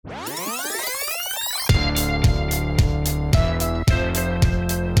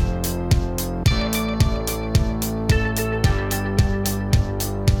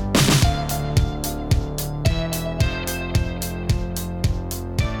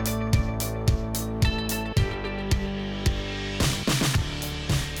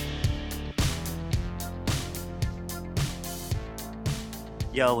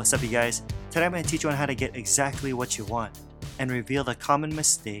Yo, what's up you guys? Today I'm going to teach you on how to get exactly what you want and reveal the common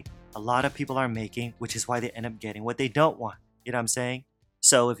mistake a lot of people are making, which is why they end up getting what they don't want. You know what I'm saying?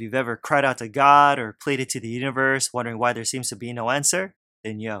 So if you've ever cried out to God or pleaded to the universe wondering why there seems to be no answer,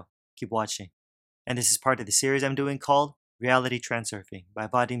 then yo, keep watching. And this is part of the series I'm doing called Reality Transurfing by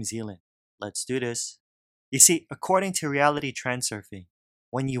Vadim Zeland. Let's do this. You see, according to Reality Transurfing,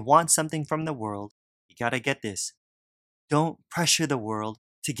 when you want something from the world, you gotta get this. Don't pressure the world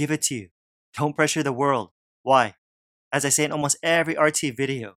to give it to you. Don't pressure the world. Why? As I say in almost every RT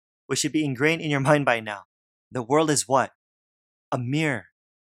video, which should be ingrained in your mind by now, the world is what? A mirror.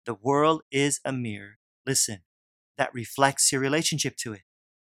 The world is a mirror, listen, that reflects your relationship to it.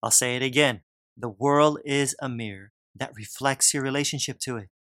 I'll say it again. The world is a mirror that reflects your relationship to it.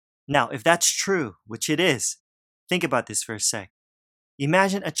 Now, if that's true, which it is, think about this for a sec.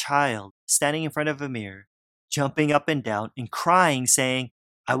 Imagine a child standing in front of a mirror, jumping up and down and crying, saying,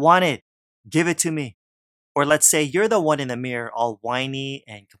 I want it, give it to me. Or let's say you're the one in the mirror all whiny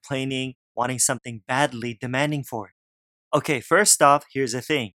and complaining, wanting something badly, demanding for it. Okay, first off, here's the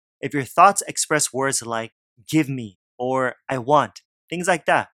thing. If your thoughts express words like, give me, or I want, things like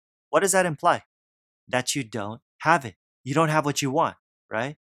that, what does that imply? That you don't have it. You don't have what you want,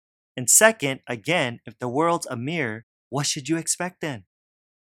 right? And second, again, if the world's a mirror, what should you expect then?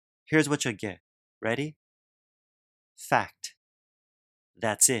 Here's what you'll get. Ready? Fact.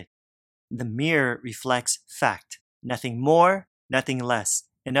 That's it. The mirror reflects fact. Nothing more, nothing less.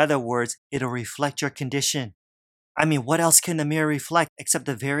 In other words, it'll reflect your condition. I mean, what else can the mirror reflect except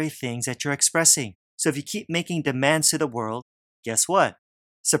the very things that you're expressing? So if you keep making demands to the world, guess what?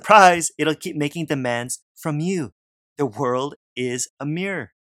 Surprise, it'll keep making demands from you. The world is a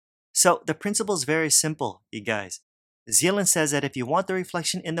mirror. So the principle is very simple, you guys. Zeland says that if you want the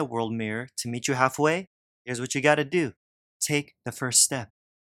reflection in the world mirror to meet you halfway, here's what you gotta do. Take the first step.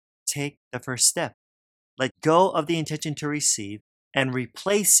 Take the first step. Let go of the intention to receive and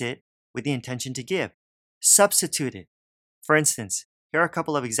replace it with the intention to give. Substitute it. For instance, here are a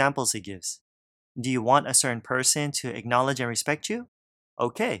couple of examples he gives. Do you want a certain person to acknowledge and respect you?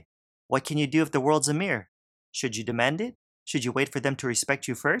 Okay. What can you do if the world's a mirror? Should you demand it? Should you wait for them to respect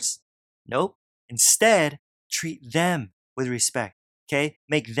you first? Nope. Instead, treat them with respect. Okay?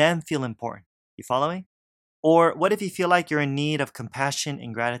 Make them feel important. You follow me? Or what if you feel like you're in need of compassion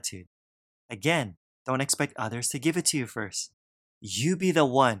and gratitude? Again, don't expect others to give it to you first. You be the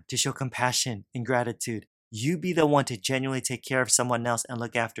one to show compassion and gratitude. You be the one to genuinely take care of someone else and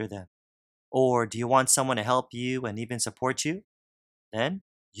look after them. Or do you want someone to help you and even support you? Then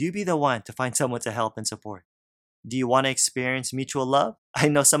you be the one to find someone to help and support. Do you want to experience mutual love? I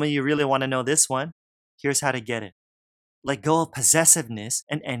know some of you really want to know this one. Here's how to get it. Let go of possessiveness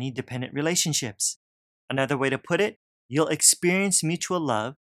and any dependent relationships. Another way to put it, you'll experience mutual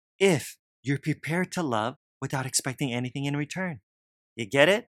love if you're prepared to love without expecting anything in return. You get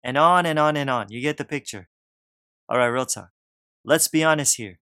it? And on and on and on. You get the picture. All right, real talk. Let's be honest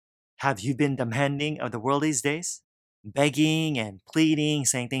here. Have you been demanding of the world these days? Begging and pleading,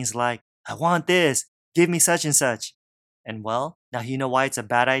 saying things like, I want this, give me such and such. And well, now you know why it's a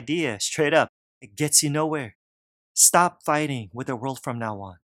bad idea, straight up. It gets you nowhere. Stop fighting with the world from now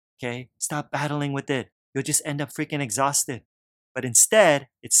on, okay? Stop battling with it. You'll just end up freaking exhausted. But instead,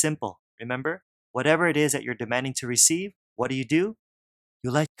 it's simple. Remember, whatever it is that you're demanding to receive, what do?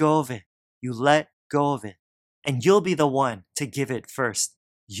 You let go of it. You let go of it. And you'll be the one to give it first.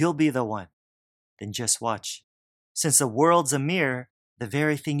 You'll be the one. Then just watch. Since the world's a mirror, the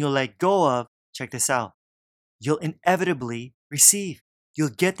very thing you'll let go of, check this out, you'll inevitably receive. You'll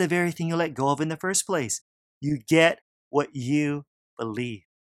get the very thing you let go of in the first place. You get what you believe.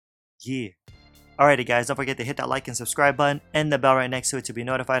 Yeah. Alrighty guys, don't forget to hit that like and subscribe button and the bell right next to it to be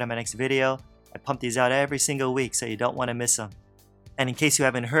notified of my next video. I pump these out every single week so you don't want to miss them. And in case you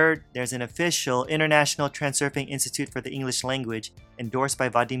haven't heard, there's an official International Transurfing Institute for the English Language endorsed by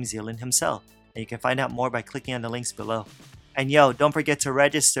Vadim Zeland himself. And you can find out more by clicking on the links below. And yo, don't forget to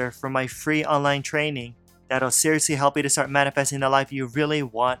register for my free online training that'll seriously help you to start manifesting the life you really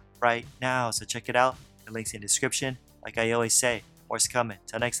want right now. So check it out. The link's in the description. Like I always say, more's coming.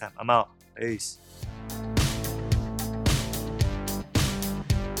 Till next time, I'm out. Peace.